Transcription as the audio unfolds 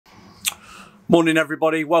Morning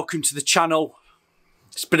everybody, welcome to the channel.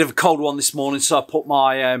 It's a bit of a cold one this morning, so I put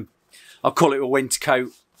my, I'll call it a winter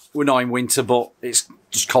coat. We're not in winter, but it's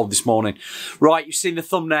just cold this morning. Right, you've seen the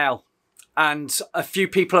thumbnail, and a few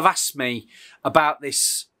people have asked me about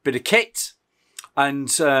this bit of kit. And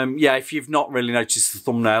yeah, if you've not really noticed the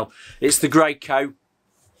thumbnail, it's the Graco,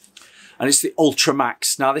 and it's the Ultra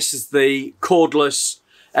Max. Now this is the cordless,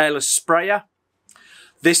 airless sprayer.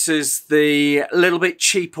 This is the little bit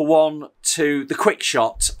cheaper one to the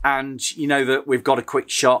Quickshot, and you know that we've got a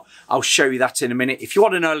Quickshot. I'll show you that in a minute. If you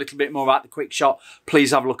want to know a little bit more about the Quickshot,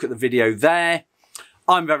 please have a look at the video there.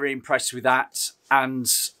 I'm very impressed with that, and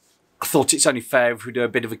I thought it's only fair if we do a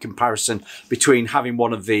bit of a comparison between having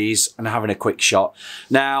one of these and having a Quickshot.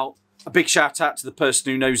 Now, a big shout out to the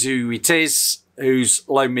person who knows who it is, who's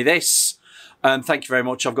loaned me this, and thank you very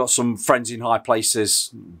much. I've got some friends in high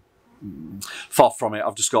places. Far from it.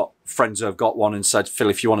 I've just got friends who have got one and said, Phil,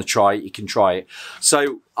 if you want to try it, you can try it.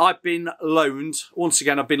 So I've been loaned, once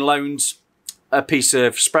again, I've been loaned a piece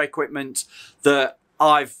of spray equipment that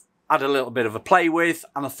I've had a little bit of a play with,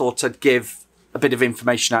 and I thought I'd give a bit of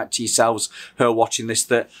information out to yourselves who are watching this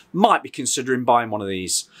that might be considering buying one of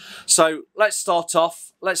these. So let's start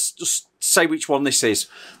off. Let's just say which one this is.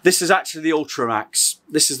 This is actually the Ultra Max.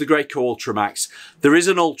 This is the Graco Ultra Max. There is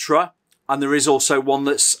an Ultra, and there is also one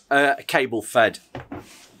that's a cable fed,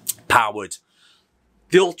 powered.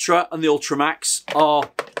 The Ultra and the Ultra Max are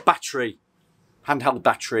battery, handheld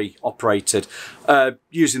battery operated,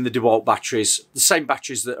 using the DeWalt batteries, the same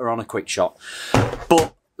batteries that are on a Quickshot.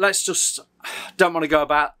 But let's just, don't want to go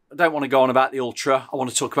on about the Ultra. I want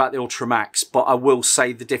to talk about the Ultra Max, but I will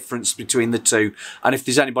say the difference between the two. And if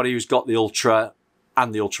there's anybody who's got the Ultra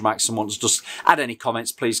and the Ultra Max and wants to just add any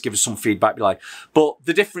comments, please give us some feedback below. But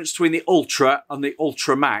the difference between the Ultra and the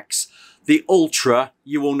Ultra Max, the Ultra,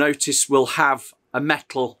 you will notice, will have a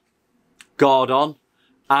metal guard on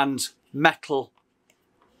and metal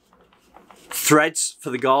threads for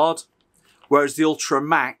the guard, whereas the Ultra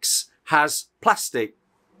Max has plastic.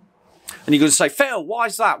 And you're going to say, Phil, why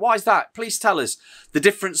is that? Why is that? Please tell us. The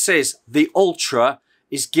difference is the Ultra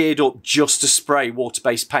is geared up just to spray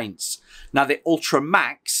water-based paints. Now the Ultra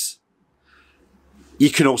Max, you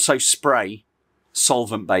can also spray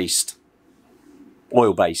solvent-based,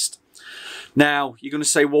 oil-based. Now you're going to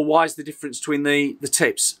say, well, why is the difference between the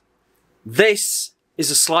tips? This is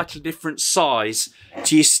a slightly different size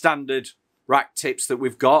to your standard rack tips that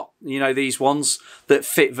we've got. You know, these ones that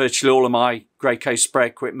fit virtually all of my Graco spray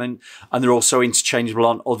equipment, and they're also interchangeable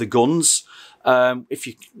on other guns. If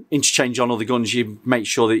you interchange on other guns, you make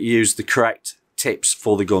sure that you use the correct tips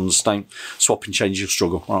for the guns. Don't swap and change, you'll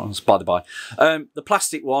struggle. Well, that's by the by. The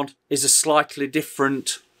plastic one is a slightly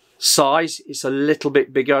different size. It's a little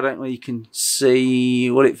bit bigger. I don't know if you can see,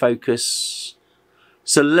 will it focus?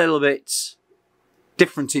 It's a little bit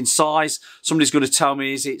different in size. Somebody's going to tell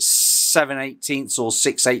me, is it 7/18 or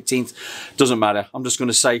 6/18? Doesn't matter. I'm just going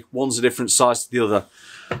to say one's a different size to the other.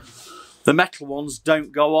 The metal ones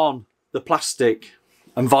don't go on the plastic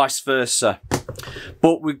and vice versa.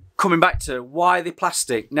 But we're coming back to why the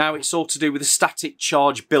plastic. Now it's all to do with the static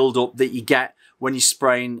charge build-up that you get when you're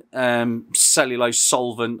spraying cellulose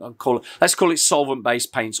solvent. Let's call it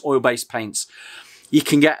solvent-based paints, oil-based paints. You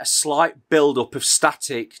can get a slight build-up of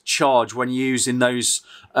static charge when you're using those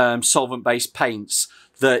solvent-based paints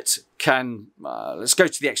that can, let's go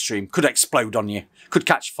to the extreme, could explode on you, could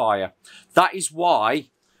catch fire. That is why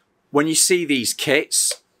when you see these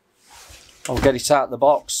kits, I'll get it out of the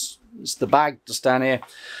box. It's the bag just down here.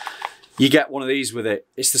 You get one of these with it.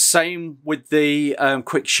 It's the same with the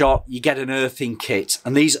Quickshot. You get an earthing kit.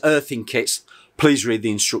 And these earthing kits, please read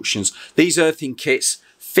the instructions. These earthing kits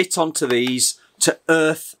fit onto these to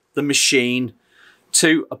earth the machine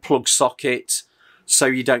to a plug socket, so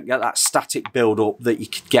you don't get that static build-up that you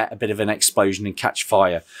could get a bit of an explosion and catch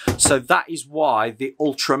fire. So that is why the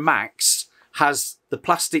Ultra Max has the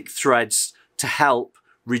plastic threads to help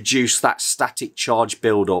reduce that static charge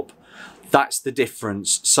build-up. That's the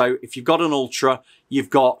difference. So if you've got an Ultra, you've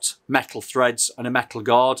got metal threads and a metal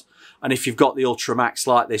guard. And if you've got the Ultra Max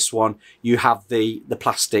like this one, you have the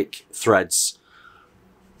plastic threads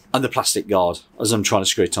and the plastic guard, as I'm trying to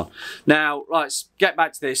screw it on. Now, let's get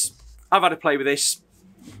back to this. I've had a play with this.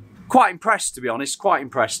 Quite impressed, to be honest, quite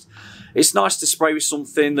impressed. It's nice to spray with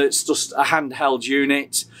something that's just a handheld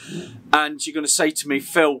unit. And you're going to say to me,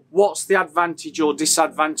 Phil, what's the advantage or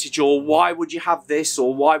disadvantage, or why would you have this,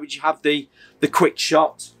 or why would you have the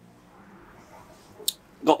Quickshot?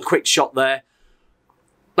 Got the Quickshot there.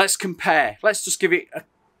 Let's compare. Let's just give it a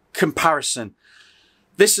comparison.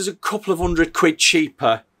 This is a couple of £100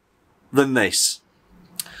 cheaper than this.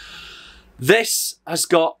 This has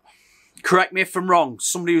got correct me if I'm wrong,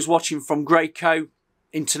 somebody who's watching from Graco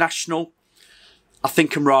International, I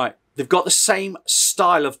think I'm right. They've got the same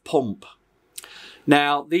style of pump.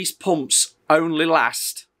 Now, these pumps only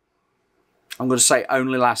last, I'm going to say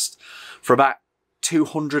only last, for about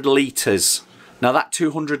 200 litres. Now, that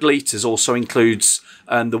 200 litres also includes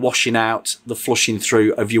the washing out, the flushing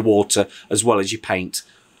through of your water, as well as your paint.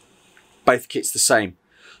 Both kits the same.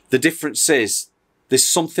 The difference is, there's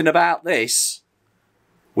something about this,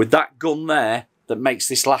 with that gun there, that makes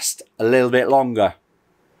this last a little bit longer.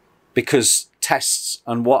 Because tests,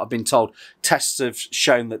 and what I've been told, tests have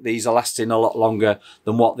shown that these are lasting a lot longer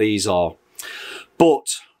than what these are.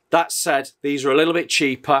 But that said, these are a little bit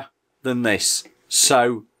cheaper than this.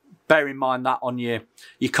 So bear in mind that on your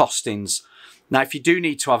costings. Now, if you do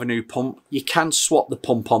need to have a new pump, you can swap the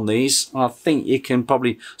pump on these. I think you can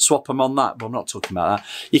probably swap them on that, but I'm not talking about that.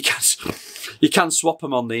 You can swap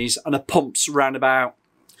them on these, and a pump's around about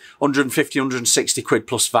 150, 160 quid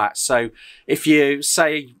plus VAT. So if you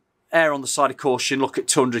say err on the side of caution, look at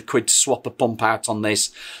 200 quid to swap a pump out on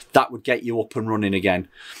this, that would get you up and running again.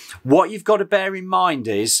 What you've got to bear in mind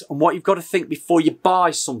is, and what you've got to think before you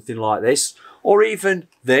buy something like this, or even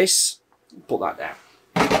this, put that down.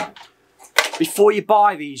 Before you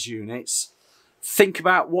buy these units, think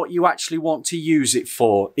about what you actually want to use it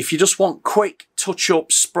for. If you just want quick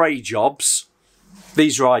touch-up spray jobs,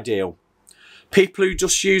 these are ideal. People who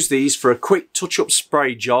just use these for a quick touch-up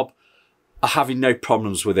spray job are having no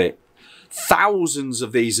problems with it. Thousands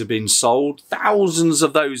of these have been sold. Thousands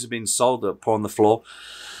of those have been sold up on the floor.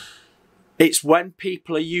 It's when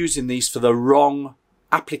people are using these for the wrong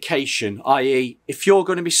application, i.e. if you're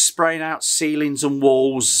going to be spraying out ceilings and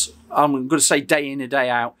walls, I'm going to say day in and day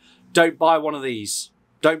out, don't buy one of these.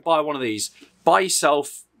 Don't buy one of these. Buy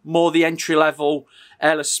yourself more the entry level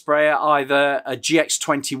airless sprayer, either a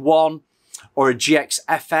GX21 or a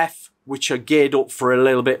GXFF, which are geared up for a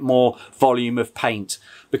little bit more volume of paint,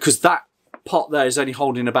 because that pot there is only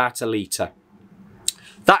holding about a litre.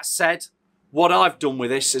 That said, what I've done with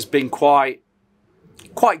this has been quite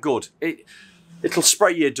good. It'll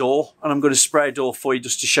spray your door, and I'm going to spray a door for you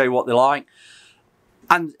just to show you what they're like.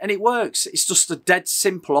 And it works. It's just a dead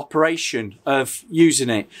simple operation of using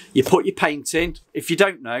it. You put your paint in. If you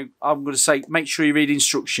don't know, I'm going to say make sure you read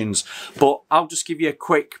instructions. But I'll just give you a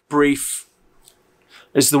quick, brief,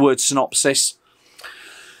 is the word synopsis.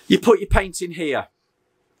 You put your paint in here.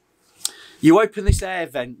 You open this air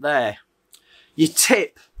vent there. You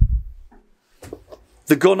tip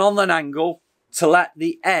the gun on an angle to let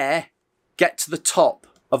the air get to the top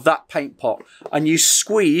of that paint pot, and you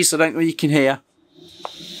squeeze, I don't know if you can hear,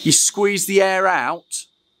 you squeeze the air out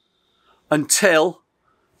until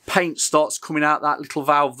paint starts coming out that little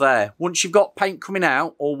valve there. Once you've got paint coming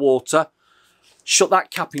out, or water, shut that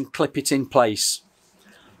cap and clip it in place.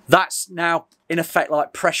 That's now in effect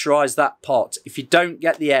like pressurise that pot. If you don't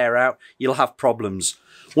get the air out, you'll have problems.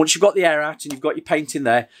 Once you've got the air out and you've got your paint in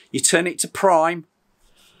there, you turn it to prime.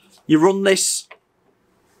 You run this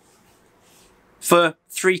for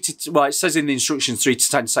well, it says in the instructions 3 to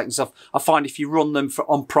 10 seconds. I find if you run them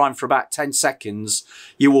on prime for about 10 seconds,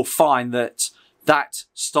 you will find that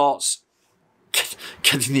starts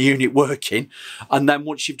getting the unit working. And then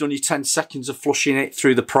once you've done your 10 seconds of flushing it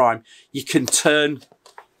through the prime, you can turn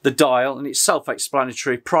the dial, and it's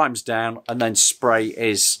self-explanatory. Prime's down, and then spray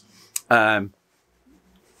is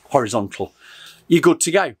horizontal. You're good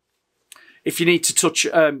to go. If you need to touch,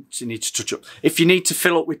 if you need to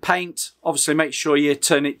fill up with paint, obviously make sure you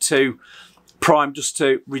turn it to prime just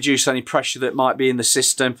to reduce any pressure that might be in the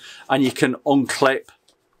system, and you can unclip.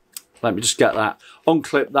 Let me just get that.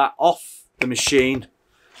 Unclip that off the machine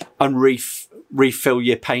and refill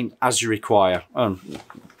your paint as you require.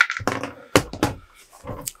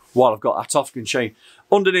 While I've got that off, I can show you.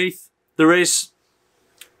 Underneath there is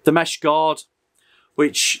the mesh guard,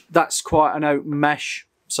 which that's quite an open mesh,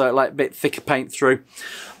 so it let a bit thicker paint through.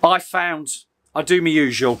 I do my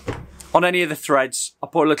usual. On any of the threads, I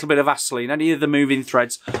put a little bit of Vaseline. Any of the moving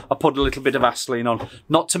threads, I put a little bit of Vaseline on.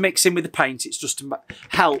 Not to mix in with the paint, it's just to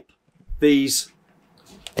help these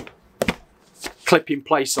clip in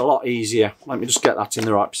place a lot easier. Let me just get that in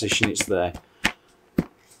the right position, it's there.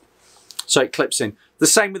 So it clips in. The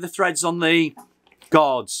same with the threads on the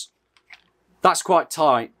guards. That's quite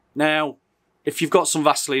tight. Now, if you've got some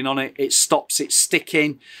Vaseline on it, it stops it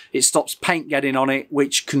sticking. It stops paint getting on it,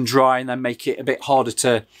 which can dry and then make it a bit harder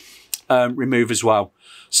to remove as well.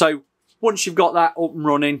 So once you've got that up and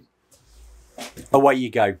running, away you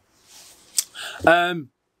go.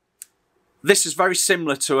 This is very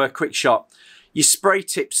similar to a Quickshot. Your spray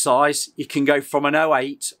tip size, you can go from an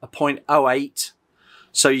 08, a .08,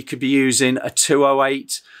 so you could be using a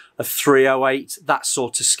 208, a 308, that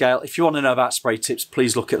sort of scale. If you want to know about spray tips,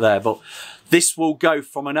 please look at there. But this will go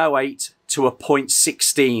from an 08 to a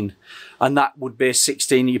 0.16, and that would be a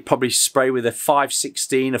 16. You probably spray with a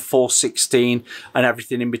 516, a 416, and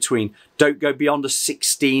everything in between. Don't go beyond a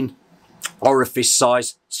 16 orifice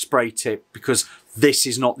size spray tip, because this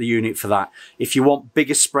is not the unit for that. If you want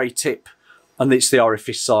bigger spray tip, and it's the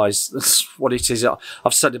orifice size, that's what it is.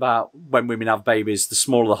 I've said about when women have babies, the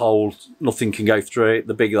smaller the hole, nothing can go through it.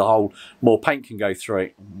 The bigger the hole, more paint can go through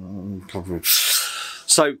it.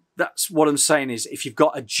 So that's what I'm saying is, if you've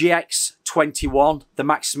got a GX21, the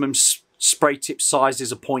maximum spray tip size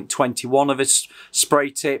is a 0.21 of a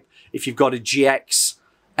spray tip. If you've got a GX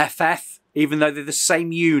FF, even though they're the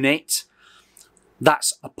same unit,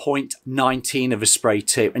 that's a 0.19 of a spray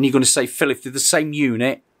tip. And you're going to say, Phil, if they're the same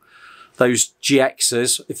unit, those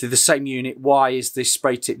GXs, if they're the same unit, why is this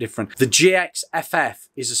spray tip different? The GX FF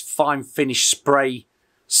is a fine finish spray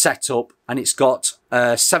setup, and it's got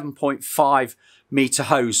a 7.5 meter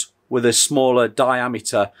hose with a smaller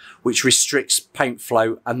diameter, which restricts paint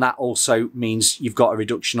flow, and that also means you've got a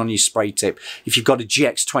reduction on your spray tip. If you've got a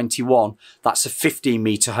GX21, that's a 15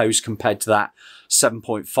 meter hose compared to that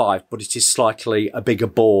 7.5, but it is slightly a bigger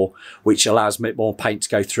bore, which allows a bit more paint to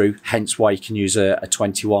go through, hence why you can use a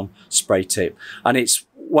 21 spray tip. And it's,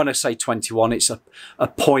 when I say 21, it's a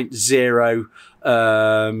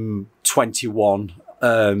 0.021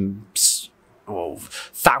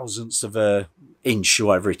 thousandths of a inch, or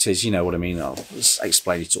whatever it is, you know what I mean. I'll just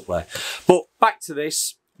explain it up there. But back to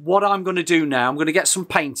this, what I'm going to do now, I'm going to get some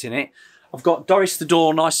paint in it. I've got Doris the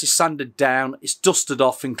door nicely sanded down, it's dusted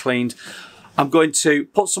off and cleaned. I'm going to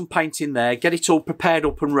put some paint in there, get it all prepared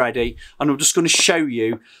up and ready, and I'm just going to show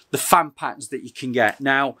you the fan patterns that you can get.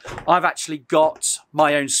 Now, I've actually got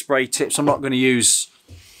my own spray tips. I'm not going to use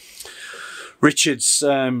Richard's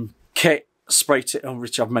kit spray tip. Oh,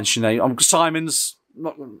 Richard, I've mentioned it. Simon's,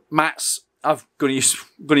 not Matt's. I'm going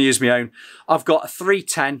to use my own. I've got a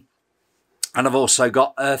 310, and I've also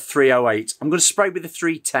got a 308. I'm going to spray with the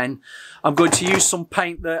 310. I'm going to use some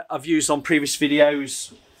paint that I've used on previous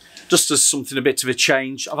videos, just as something a bit of a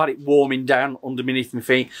change. I've had it warming down underneath my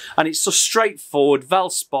feet, and it's just straightforward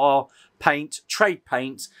Valspar paint, trade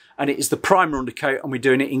paint, and it is the primer undercoat, and we're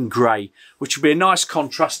doing it in grey, which will be a nice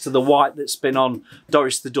contrast to the white that's been on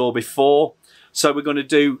Doris the door before. So we're going to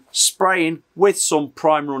do spraying with some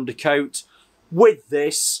primer undercoat with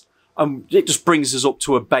this, and it just brings us up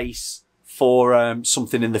to a base for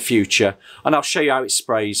something in the future, and I'll show you how it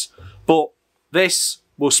sprays. But this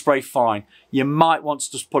will spray fine. You might want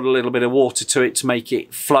to just put a little bit of water to it to make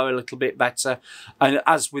it flow a little bit better. And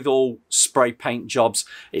as with all spray paint jobs,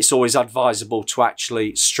 it's always advisable to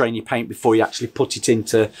actually strain your paint before you actually put it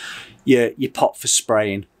into your pot for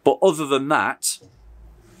spraying. But other than that,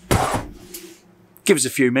 give us a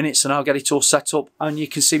few minutes and I'll get it all set up and you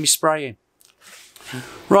can see me spraying.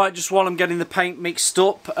 Right, just while I'm getting the paint mixed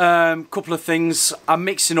up, couple of things. I'm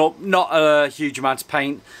mixing up not a huge amount of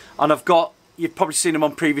paint, and I've got, you've probably seen them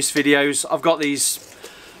on previous videos, I've got these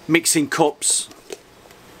mixing cups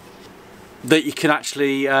that you can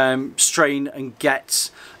actually strain and get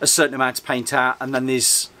a certain amount of paint out, and then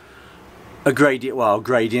there's a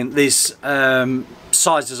gradient, there's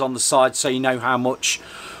sizes on the side so you know how much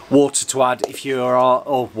water to add if you are,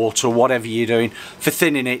 or water or whatever you're doing for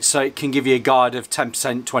thinning it, so it can give you a guide of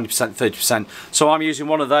 10%, 20%, 30%. So I'm using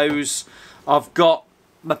one of those. I've got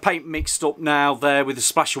my paint mixed up now there with a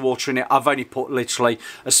splash of water in it. I've only put literally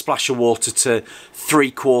a splash of water to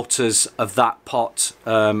 3/4 of that pot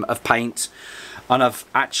of paint, and I've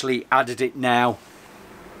actually added it now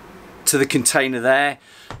to the container there.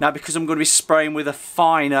 Now, because I'm going to be spraying with a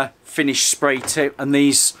finer finish spray tip, and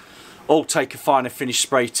these all take a finer finish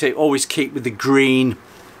spray tip, always keep with the green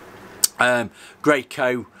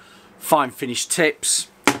Graco fine finish tips.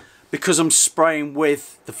 Because I'm spraying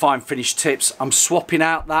with the fine finish tips, I'm swapping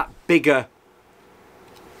out that bigger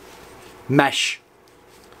mesh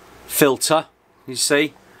filter, you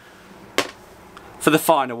see, for the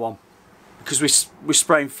finer one, because we're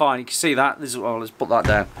spraying fine. You can see that. Oh, let's put that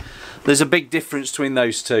down. There's a big difference between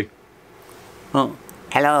those two. Oh.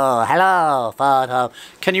 Hello, photo.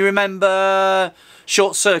 Can you remember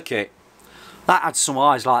Short Circuit? That had some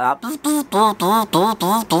eyes like that.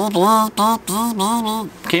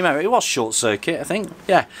 Can you remember? It was Short Circuit, I think.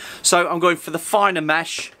 Yeah. So I'm going for the finer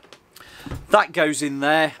mesh. That goes in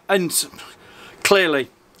there. And clearly,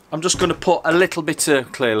 I'm just going to put a little bit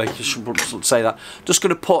of, clearly, I shouldn't say that. Just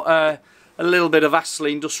going to put a little bit of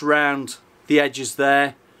Vaseline just around the edges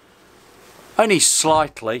there. Only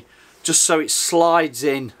slightly, just so it slides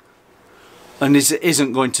in and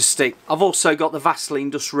isn't going to stick. I've also got the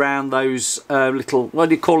Vaseline just round those little, what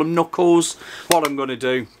do you call them, knuckles. What I'm going to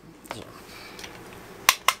do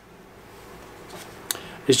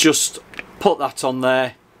is just put that on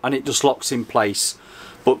there and it just locks in place.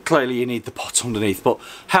 But clearly you need the pot underneath. But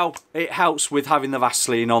it helps with having the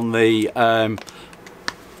Vaseline on the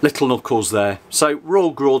little knuckles there. So we're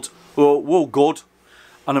all good. We're all good.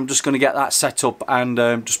 And I'm just going to get that set up and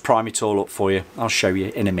just prime it all up for you. I'll show you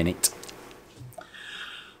in a minute.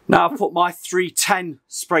 Now I've put my 310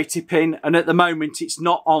 spray tip in, and at the moment it's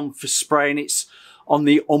not on for spraying, it's on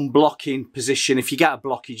the unblocking position. If you get a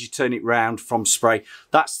blockage, you turn it round from spray.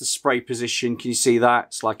 That's the spray position. Can you see that?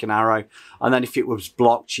 It's like an arrow. And then if it was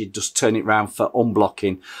blocked, you'd just turn it round for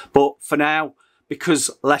unblocking. But for now,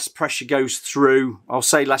 because less pressure goes through, I'll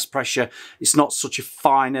say less pressure, it's not such a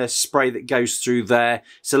finer spray that goes through there.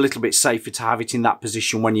 It's a little bit safer to have it in that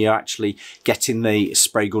position when you're actually getting the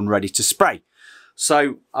spray gun ready to spray.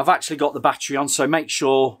 So I've actually got the battery on, so make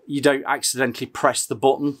sure you don't accidentally press the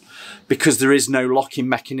button, because there is no locking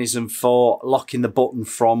mechanism for locking the button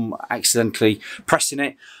from accidentally pressing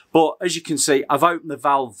it. But as you can see, I've opened the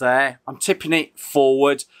valve there, I'm tipping it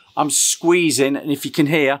forward, I'm squeezing, and if you can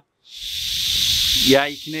hear, yeah,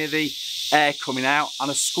 you can hear the air coming out,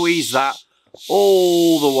 and I squeeze that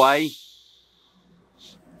all the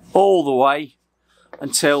way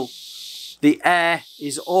until the air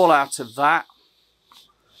is all out of that.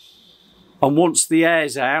 And once the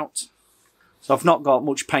air's out, so I've not got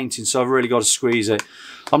much painting, so I've really got to squeeze it.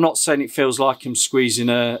 I'm not saying it feels like I'm squeezing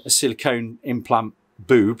a silicone implant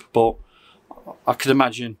boob, but I could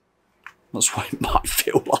imagine that's what it might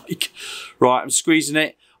feel like. Right, I'm squeezing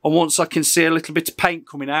it, and once I can see a little bit of paint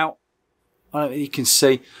coming out, I don't know if you can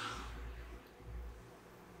see.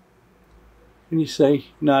 Can you see?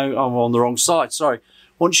 No, I'm on the wrong side, sorry.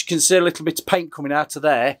 Once you can see a little bit of paint coming out of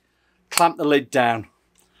there, clamp the lid down.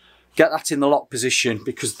 Get that in the lock position,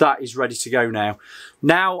 because that is ready to go now.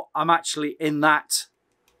 Now I'm actually in that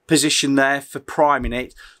position there for priming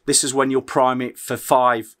it. This is when you'll prime it for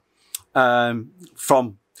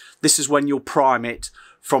this is when you'll prime it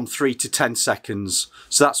from 3 to 10 seconds.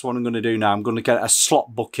 So that's what I'm going to do now. I'm going to get a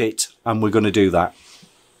slot bucket and we're going to do that.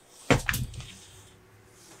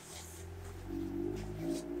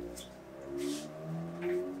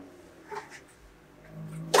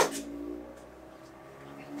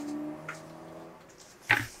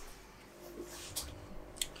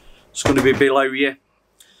 It's going to be below you.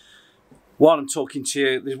 While I'm talking to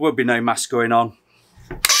you, there will be no mask going on.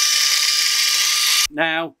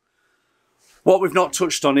 Now, what we've not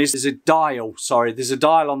touched on is there's a dial. Sorry, there's a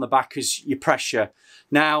dial on the back as your pressure.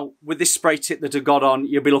 Now, with this spray tip that I've got on,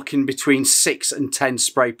 you'll be looking between 6 and 10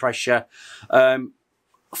 spray pressure.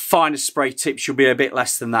 Finer spray tips, you'll be a bit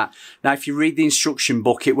less than that. Now, if you read the instruction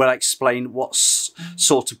book, it will explain what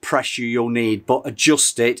sort of pressure you'll need, but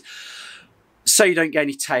adjust it so you don't get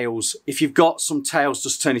any tails. If you've got some tails,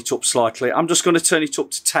 just turn it up slightly. I'm just going to turn it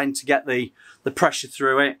up to 10 to get the pressure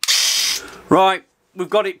through it. Right, we've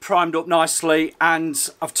got it primed up nicely, and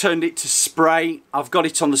I've turned it to spray. I've got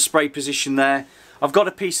it on the spray position there. I've got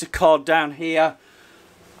a piece of card down here,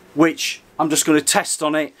 which I'm just going to test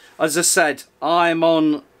on it. As I said, I'm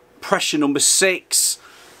on pressure number 6.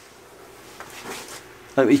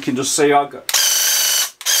 You can just see I've got...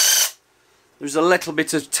 There's a little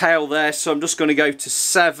bit of tail there, so I'm just going to go to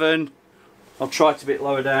 7. I'll try it a bit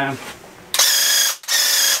lower down.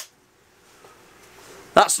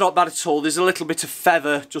 That's not bad at all. There's a little bit of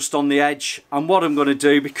feather just on the edge. And what I'm going to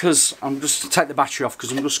do, because I'm just going to take the battery off,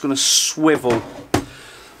 because I'm just going to swivel.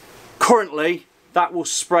 Currently, that will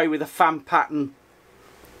spray with a fan pattern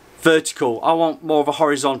vertical. I want more of a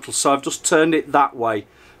horizontal, so I've just turned it that way,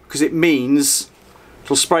 because it means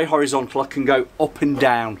it'll spray horizontal. I can go up and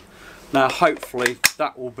down. Now hopefully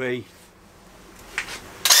that will be,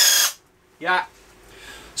 yeah.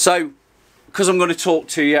 So, because I'm going to talk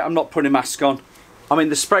to you, I'm not putting a mask on. I'm in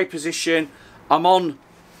the spray position. I'm on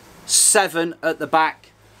 7 at the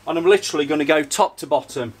back, and I'm literally going to go top to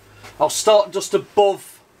bottom. I'll start just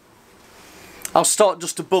above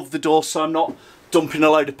the door, so I'm not dumping a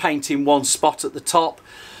load of paint in one spot at the top.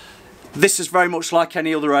 This is very much like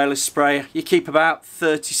any other airless sprayer. You keep about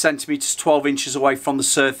 30 centimetres, 12 inches away from the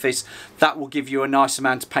surface. That will give you a nice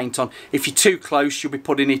amount of paint on. If you're too close, you'll be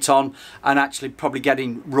putting it on and actually probably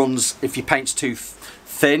getting runs if your paint's too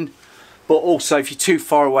thin. But also, if you're too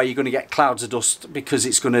far away, you're going to get clouds of dust because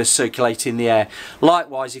it's going to circulate in the air.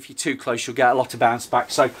 Likewise, if you're too close, you'll get a lot of bounce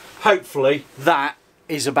back. So hopefully that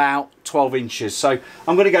is about 12 inches. So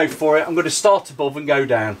I'm going to go for it. I'm going to start above and go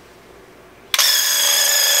down.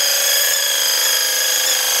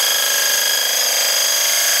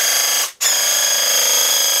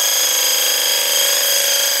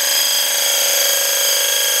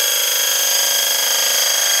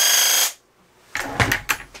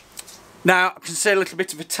 Now I can see a little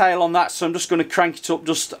bit of a tail on that, so I'm just going to crank it up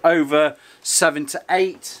just over 7 to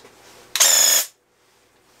 8.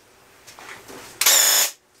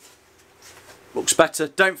 Looks better.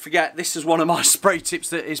 Don't forget, this is one of my spray tips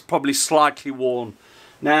that is probably slightly worn.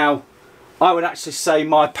 Now, I would actually say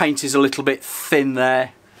my paint is a little bit thin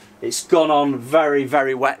there. It's gone on very,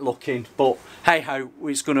 very wet looking, but hey ho,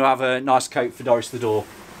 it's going to have a nice coat for Doris the door.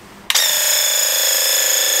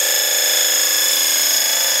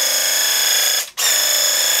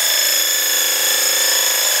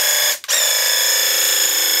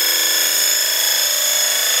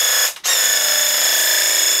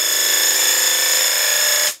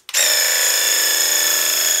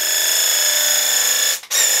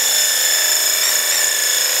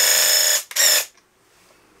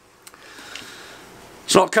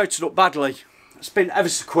 It's not coated up badly. It's been ever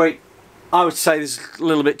so quick. I would say there's a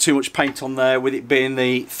little bit too much paint on there. With it being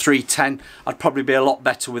the 310, I'd probably be a lot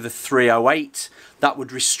better with a 308. That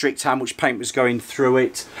would restrict how much paint was going through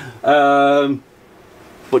it. But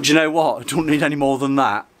do you know what? I don't need any more than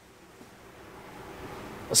that.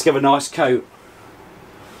 Let's give a nice coat.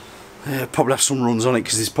 Yeah, probably have some runs on it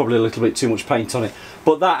because there's probably a little bit too much paint on it.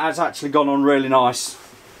 But that has actually gone on really nice.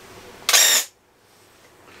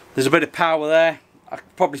 There's a bit of power there. I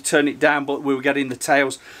could probably turn it down, but we were getting the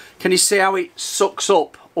tails. Can you see how it sucks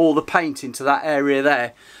up all the paint into that area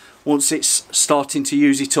there once it's starting to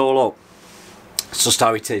use it all up? It's just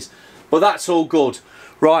how it is. But that's all good.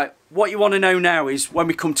 Right, what you want to know now is when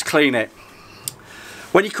we come to clean it.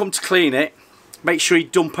 When you come to clean it, make sure you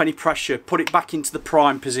dump any pressure, put it back into the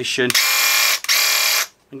prime position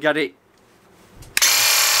and get it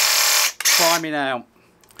priming out.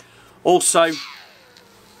 Also,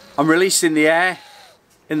 I'm releasing the air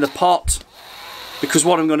in the pot because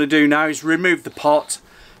what I'm going to do now is remove the pot,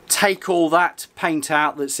 take all that paint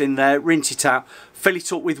out that's in there, rinse it out, fill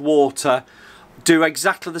it up with water, do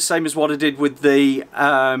exactly the same as what I did with the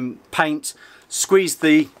paint, squeeze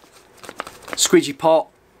the squeegee pot,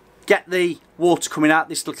 get the water coming out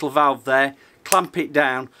this little valve there, clamp it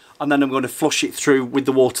down, and then I'm going to flush it through with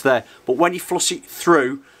the water there. But when you flush it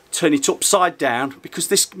through, turn it upside down, because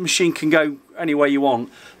this machine can go any way you want.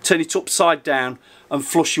 Turn it upside down and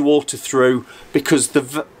flush your water through, because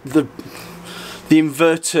the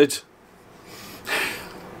inverted,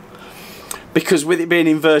 because with it being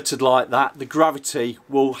inverted like that, the gravity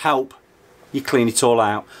will help you clean it all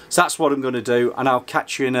out. So that's what I'm going to do, and I'll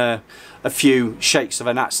catch you in a few shakes of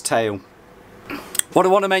a gnat's tail. What I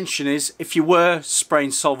want to mention is, if you were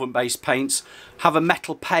spraying solvent-based paints, have a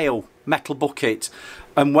metal pail, metal bucket,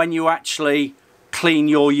 and when you actually clean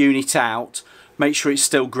your unit out, make sure it's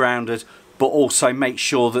still grounded, but also make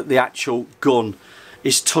sure that the actual gun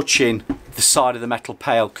is touching the side of the metal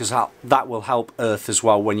pail, because that will help earth as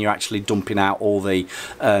well when you're actually dumping out all the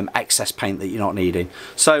excess paint that you're not needing.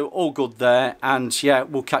 So all good there, and yeah,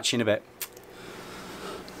 we'll catch you in a bit.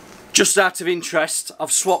 Just out of interest,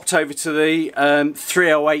 I've swapped over to the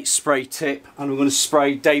 308 spray tip, and I'm going to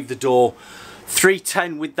spray Dave the door.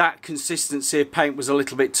 310 with that consistency of paint was a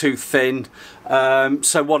little bit too thin,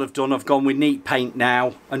 so what I've done, I've gone with neat paint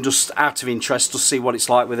now, and just out of interest to see what it's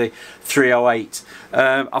like with the 308.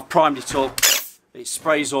 I've primed it up, it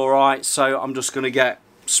sprays alright, so I'm just going to get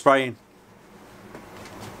spraying.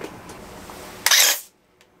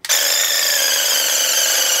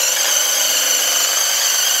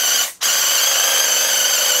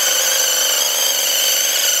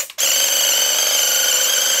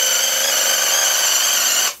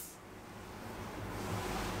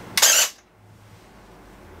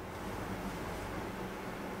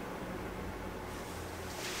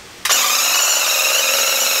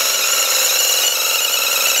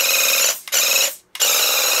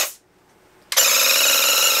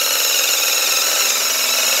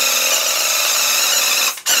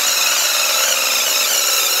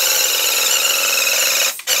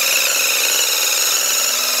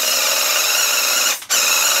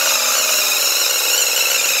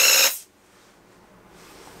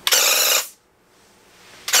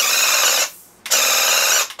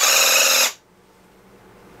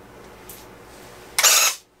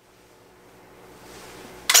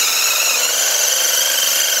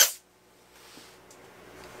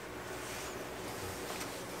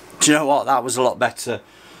 Do you know what? That was a lot better.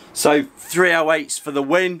 So 308s for the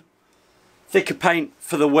win, thicker paint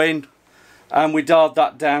for the win, and we dialed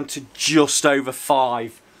that down to just over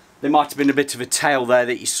 5. There might have been a bit of a tail there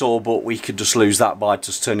that you saw, but we could just lose that by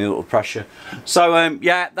just turning a little pressure. So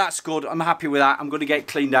yeah, that's good. I'm happy with that. I'm going to get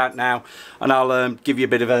cleaned out now, and I'll give you a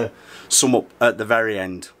bit of a sum up at the very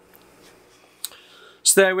end.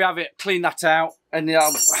 So there we have it. Clean that out, and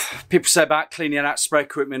People say about cleaning out spray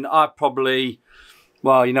equipment, I probably,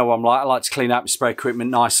 well, you know what I'm like. I like to clean out my spray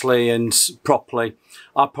equipment nicely and properly.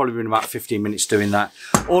 I've probably been about 15 minutes doing that.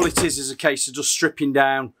 All it is a case of just stripping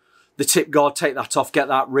down the tip guard, take that off, get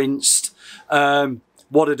that rinsed.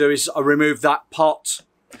 What I do is I remove that pot,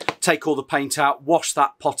 take all the paint out, wash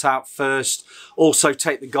that pot out first. Also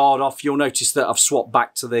take the guard off. You'll notice that I've swapped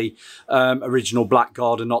back to the original black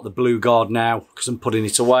guard and not the blue guard now because I'm putting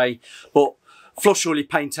it away. But flush all your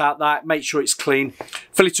paint out that, make sure it's clean.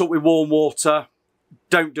 Fill it up with warm water.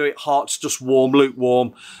 Don't do it hot, it's just warm,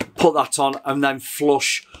 lukewarm. Put that on and then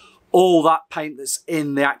flush all that paint that's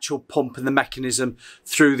in the actual pump and the mechanism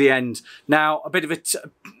through the end. Now, a bit of it,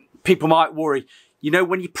 people might worry, you know,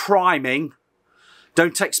 when you're priming,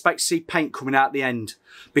 don't expect to see paint coming out the end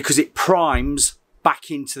because it primes back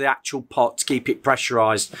into the actual pot to keep it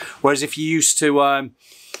pressurised. Whereas if you're used to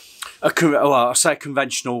I say a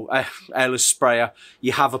conventional airless sprayer,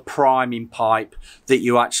 you have a priming pipe that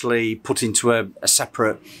you actually put into a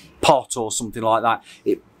separate pot or something like that.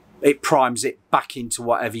 It primes it back into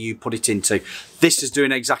whatever you put it into. This is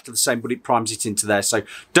doing exactly the same, but it primes it into there. So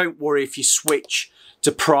don't worry if you switch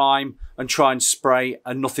to prime and try and spray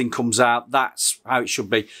and nothing comes out. That's how it should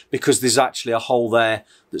be, because there's actually a hole there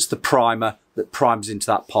that's the primer that primes into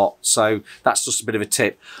that pot. So that's just a bit of a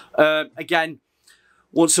tip. Again,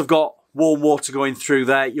 once I've got warm water going through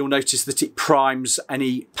there, you'll notice that it primes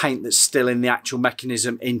any paint that's still in the actual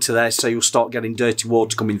mechanism into there, so you'll start getting dirty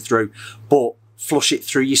water coming through. But flush it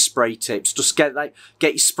through your spray tips. Just get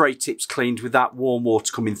your spray tips cleaned with that warm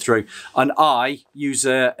water coming through. And I use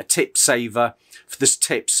a tip saver for this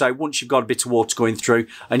tip. So once you've got a bit of water going through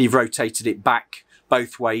and you've rotated it back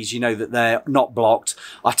both ways, you know that they're not blocked.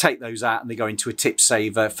 I take those out and they go into a tip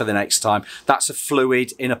saver for the next time. That's a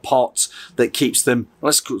fluid in a pot that keeps them,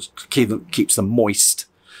 keeps them moist.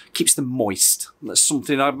 Keeps them moist. That's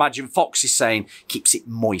something I imagine Fox is saying, keeps it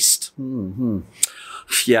moist.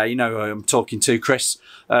 Yeah, you know who I'm talking to, Chris.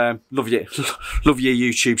 Love your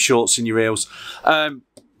YouTube shorts and your reels.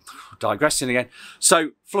 Digressing again.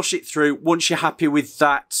 So flush it through. Once you're happy with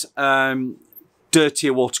that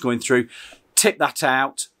dirtier water going through, tip that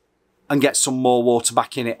out and get some more water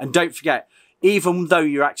back in it. And don't forget, even though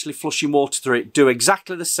you're actually flushing water through it, do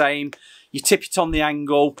exactly the same. You tip it on the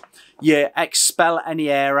angle, you expel any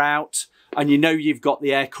air out, and you know you've got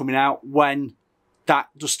the air coming out when that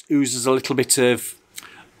just oozes a little bit of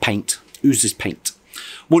paint, oozes paint.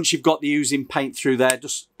 Once you've got the oozing paint through there,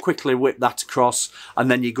 just quickly whip that across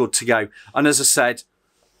and then you're good to go. And as I said,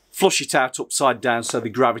 flush it out upside down so the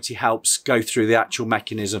gravity helps go through the actual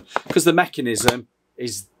mechanism, because the mechanism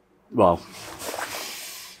is, well,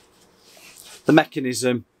 the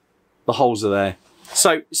mechanism, the holes are there.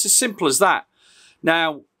 So it's as simple as that.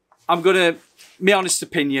 Now, I'm going to, my honest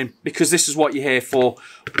opinion, because this is what you're here for,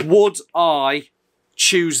 would I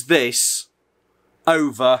choose this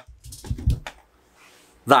over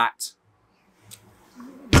that?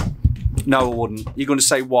 No, I wouldn't. You're going to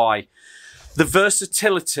say why? The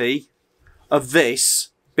versatility of this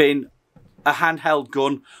being a handheld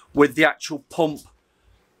gun with the actual pump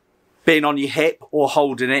being on your hip or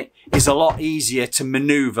holding it is a lot easier to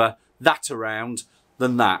maneuver that around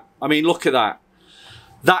than that. I mean, look at that.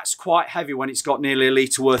 That's quite heavy when it's got nearly a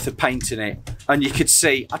litre worth of paint in it. And you could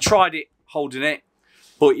see, I tried it holding it,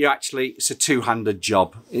 but you actually, it's a two-handed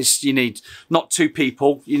job. You need not two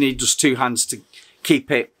people, you need just two hands to keep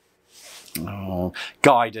it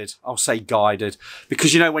guided. I'll say guided,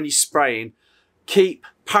 because you know when you're spraying, keep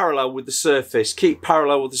parallel with the surface. Keep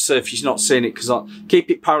parallel with the surface. You're not seeing it because keep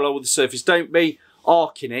it parallel with the surface. Don't be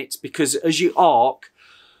arcing it, because as you arc,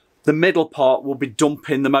 the middle part will be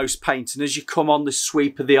dumping the most paint, and as you come on the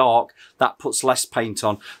sweep of the arc, that puts less paint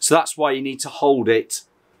on. So that's why you need to hold it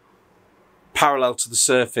parallel to the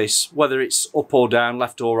surface, whether it's up or down,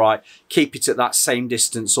 left or right. Keep it at that same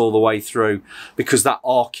distance all the way through, because that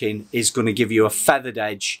arcing is going to give you a feathered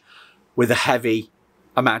edge with a heavy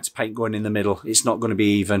amount of paint going in the middle. It's not going to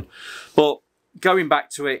be even. But going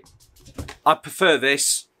back to it, I prefer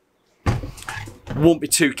this. Won't be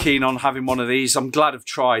too keen on having one of these. I'm glad I've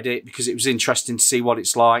tried it because it was interesting to see what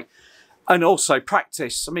it's like. And also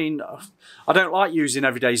practice. I mean, I don't like using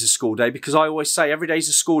every day as a school day, because I always say every day is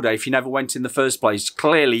a school day if you never went in the first place.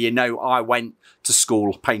 Clearly, you know, I went to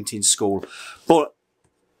school, painting school. But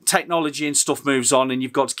technology and stuff moves on and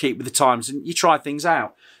you've got to keep with the times and you try things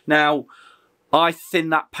out. Now, I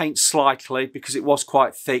thinned that paint slightly because it was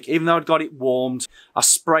quite thick. Even though I'd got it warmed, I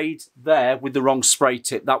sprayed there with the wrong spray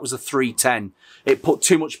tip. That was a 310. It put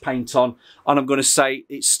too much paint on, and I'm going to say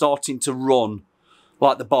it's starting to run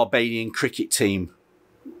like the Barbadian cricket team.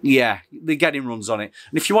 Yeah, they're getting runs on it.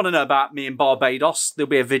 And if you want to know about me in Barbados, there'll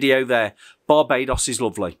be a video there. Barbados is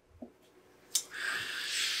lovely.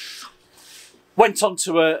 Went on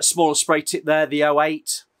to a smaller spray tip there, the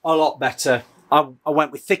 08, a lot better. I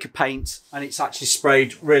went with thicker paint and it's actually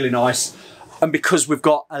sprayed really nice. And because we've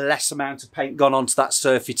got a less amount of paint gone onto that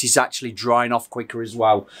surface, it's actually drying off quicker as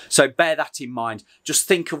well. So bear that in mind. Just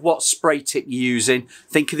think of what spray tip you're using,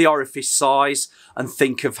 think of the orifice size, and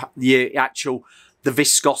think of the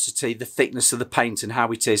viscosity, the thickness of the paint and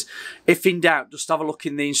how it is. If in doubt, just have a look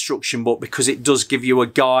in the instruction book, because it does give you a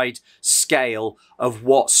guide scale of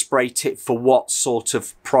what spray tip for what sort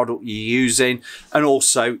of product you're using. And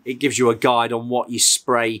also it gives you a guide on what your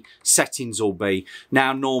spray settings will be.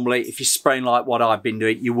 Now, normally if you're spraying like what I've been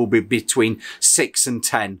doing, you will be between 6 and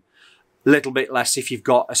 10. Little bit less if you've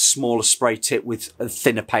got a smaller spray tip with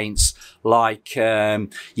thinner paints like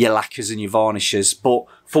your lacquers and your varnishes. But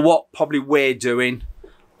for what probably we're doing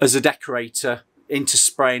as a decorator into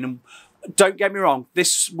spraying, and don't get me wrong,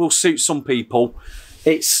 this will suit some people.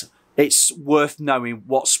 It's worth knowing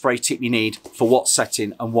what spray tip you need for what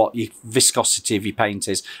setting and what your viscosity of your paint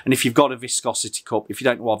is. And if you've got a viscosity cup, if you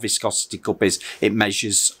don't know what a viscosity cup is, it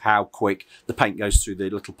measures how quick the paint goes through the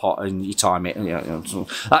little pot and you time it.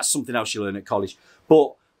 That's something else you learn at college.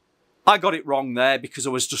 But I got it wrong there because I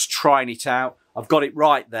was just trying it out. I've got it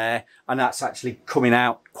right there and that's actually coming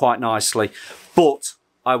out quite nicely. But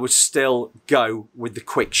I would still go with the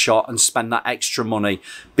Quickshot and spend that extra money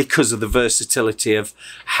because of the versatility of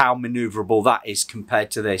how manoeuvrable that is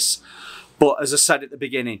compared to this. But as I said at the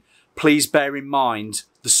beginning, please bear in mind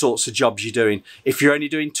the sorts of jobs you're doing. If you're only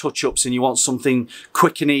doing touch-ups and you want something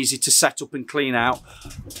quick and easy to set up and clean out,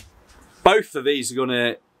 both of these are going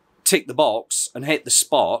to tick the box and hit the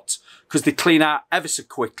spot because they clean out ever so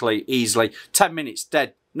quickly, easily. 10 minutes,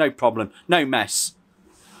 dead, no problem, no mess.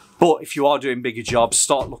 But if you are doing bigger jobs,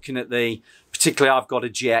 start looking at particularly I've got a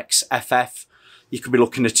GX FF. You could be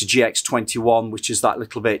looking at a GX21, which is that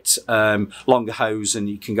little bit longer hose, and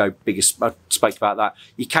you can go bigger. I spoke about that.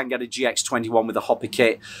 You can get a GX21 with a hopper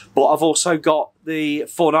kit, but I've also got the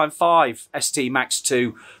 495 ST Max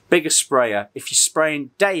 2 bigger sprayer. If you're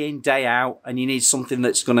spraying day in, day out, and you need something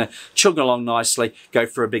that's going to chug along nicely, go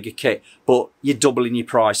for a bigger kit. But you're doubling your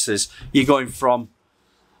prices. You're going from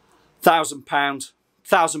 £1,000.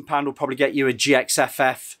 £1,000 will probably get you a GX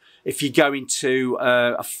FF. If you go into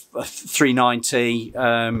a 390,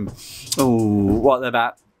 what they're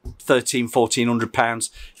about £1,400.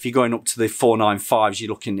 If you're going up to the 495s, you're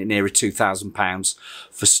looking at nearer £2,000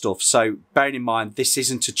 for stuff. So bearing in mind, this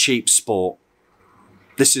isn't a cheap sport.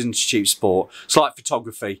 This isn't a cheap sport. It's like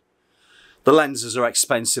photography. The lenses are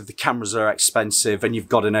expensive, the cameras are expensive, and you've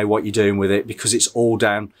got to know what you're doing with it because it's all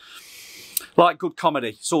down, like good comedy,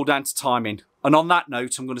 it's all down to timing. And on that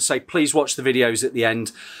note, I'm going to say, please watch the videos at the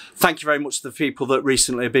end. Thank you very much to the people that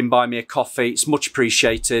recently have been buying me a coffee. It's much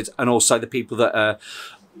appreciated. And also the people that are,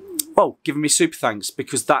 well, giving me super thanks,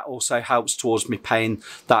 because that also helps towards me paying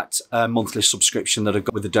that monthly subscription that I've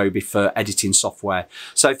got with Adobe for editing software.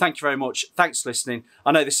 So thank you very much. Thanks for listening.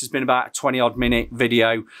 I know this has been about a 20-odd minute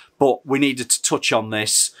video, but we needed to touch on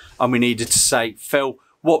this and we needed to say, Phil,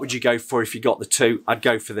 what would you go for if you got the two? I'd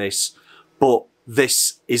go for this. But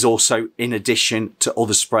this is also in addition to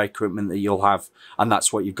other spray equipment that you'll have, and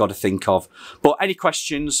that's what you've got to think of. But any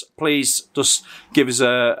questions, please just give us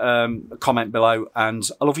a comment below, and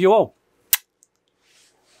I love you all.